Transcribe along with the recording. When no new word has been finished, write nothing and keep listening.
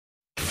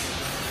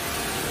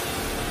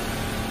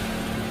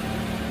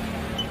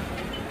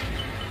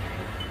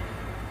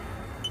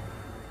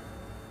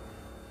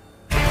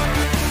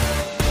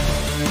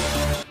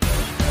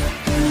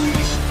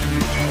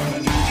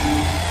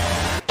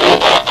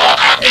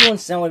everyone,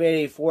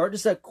 Soundwave884.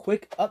 Just a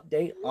quick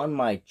update on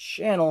my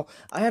channel.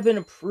 I have been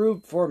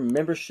approved for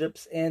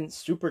memberships and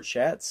super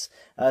chats,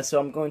 so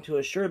I'm going to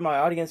assure my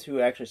audience who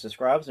actually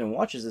subscribes and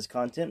watches this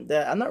content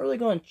that I'm not really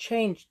going to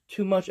change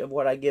too much of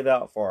what I give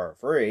out for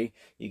free,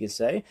 you could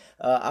say.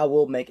 I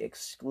will make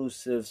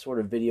exclusive sort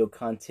of video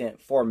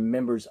content for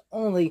members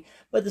only,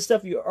 but the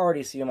stuff you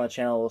already see on my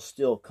channel will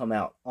still come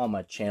out on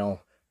my channel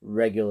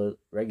on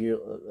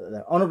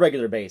a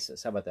regular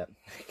basis. How about that?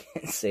 I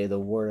can't say the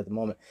word at the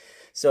moment.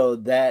 So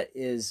that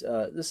is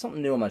there's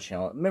something new on my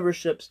channel,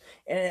 memberships,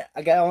 and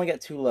I only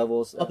got 2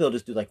 levels. I'll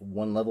just do like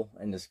 1 level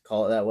and just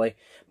call it that way.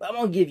 But I'm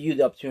gonna give you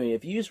the opportunity,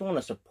 if you just want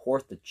to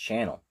support the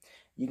channel,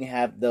 you can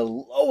have the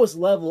lowest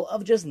level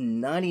of just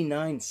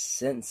 99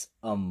 cents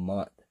a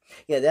month.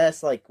 Yeah,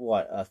 that's like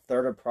what, a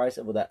third of the price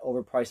of that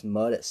overpriced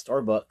mud at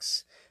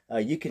Starbucks.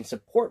 You can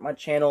support my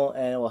channel,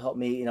 and it will help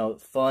me,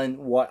 fund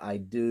what I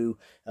do.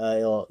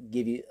 It'll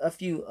give you a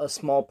few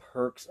small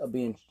perks of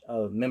being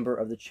a member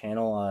of the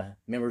channel.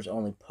 Members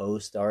only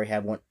post. I already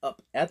have one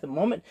up at the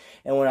moment,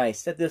 and when I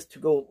set this to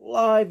go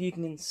live, you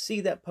can see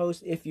that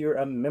post if you're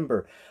a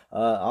member.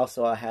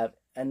 Also, I have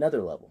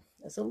another level.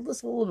 It's a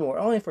little more,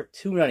 only for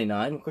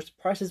 $2.99. Of course,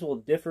 the prices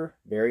will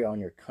vary on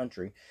your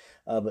country,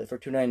 but for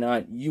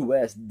 $2.99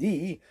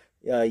 USD,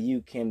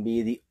 you can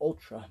be the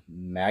Ultra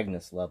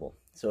Magnus level.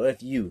 So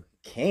if you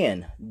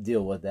can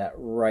deal with that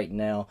right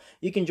now,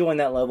 you can join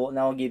that level, and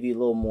I'll give you a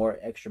little more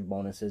extra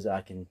bonuses.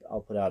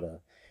 I'll put out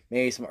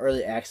maybe some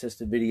early access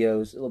to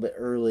videos a little bit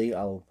early.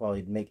 I'll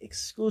probably make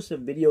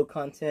exclusive video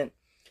content,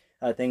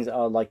 things I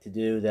would like to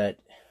do that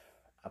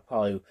I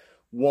probably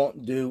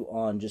won't do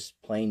on just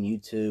plain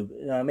YouTube.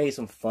 Maybe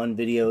some fun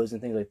videos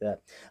and things like that.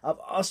 I've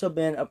also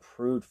been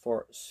approved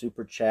for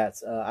super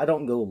chats. I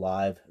don't go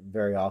live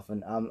very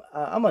often.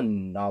 I'm a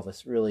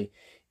novice really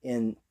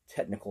in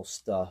technical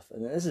stuff,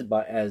 and this is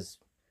about as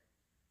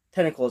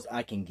technical as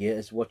I can get,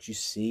 is what you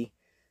see.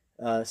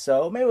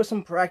 So maybe with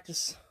some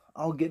practice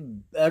I'll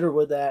get better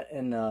with that,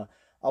 and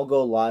I'll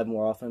go live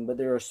more often. But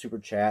there are super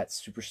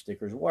chats, super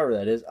stickers, whatever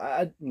that is.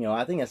 I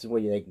think that's the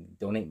way they can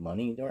donate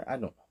money. I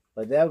don't know,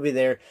 but that would be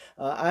there.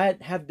 I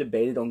have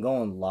debated on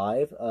going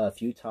live a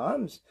few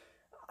times.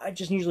 I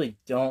just usually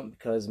don't,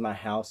 because my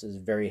house is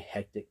very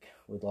hectic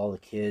with all the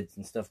kids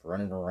and stuff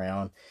running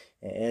around,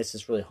 and it's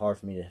just really hard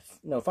for me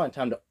to find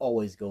time to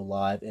always go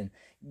live and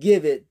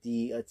give it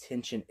the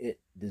attention it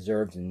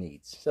deserves and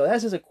needs. So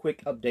that's just a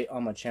quick update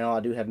on my channel.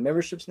 I do have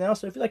memberships now,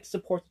 so if you'd like to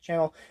support the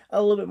channel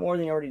a little bit more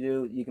than you already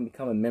do, you can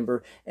become a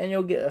member, and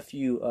you'll get a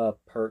few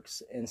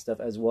perks and stuff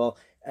as well.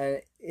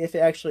 And if it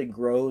actually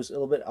grows a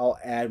little bit, I'll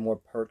add more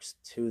perks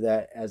to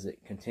that as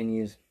it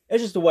continues.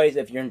 It's just the ways,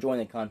 if you're enjoying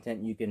the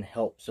content, you can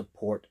help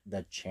support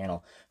the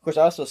channel. Of course,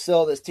 I also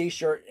sell this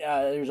t-shirt.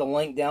 There's a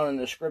link down in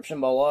the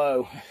description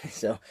below.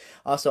 So,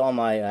 also on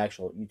my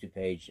actual YouTube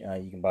page,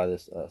 you can buy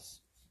this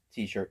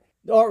t-shirt.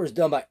 The art was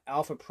done by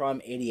Alpha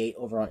Prime 88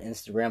 over on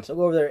Instagram. So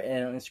go over there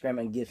and on Instagram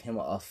and give him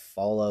a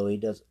follow. He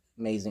does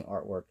amazing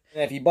artwork.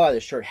 And if you buy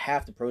this shirt,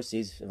 half the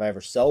proceeds, if I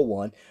ever sell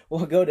one,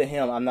 will go to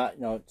him. I'm not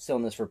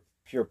selling this for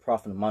pure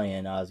profit on my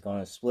end. I was going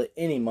to split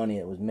any money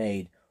that was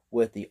made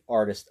with the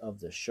artist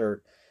of the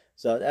shirt.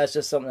 So that's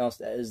just something else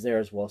that is there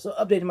as well. So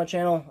updating my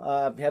channel,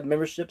 I have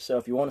memberships, so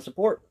if you want to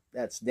support,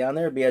 that's down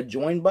there. Be a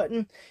join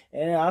button.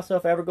 And also,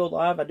 if I ever go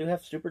live, I do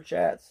have super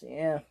chats.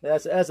 Yeah,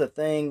 that's a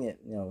thing that,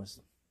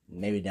 is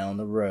maybe down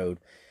the road.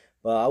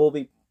 But I will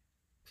be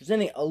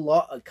presenting a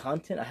lot of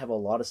content. I have a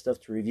lot of stuff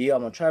to review.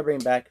 I'm going to try to bring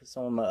back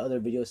some of my other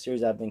video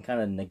series I've been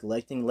kind of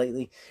neglecting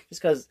lately,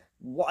 just because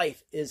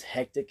life is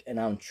hectic and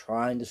I'm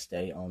trying to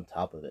stay on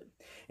top of it.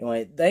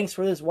 Anyway, thanks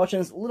for watching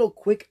this little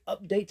quick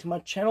update to my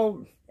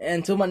channel, and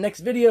until my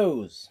next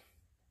videos,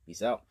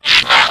 peace out.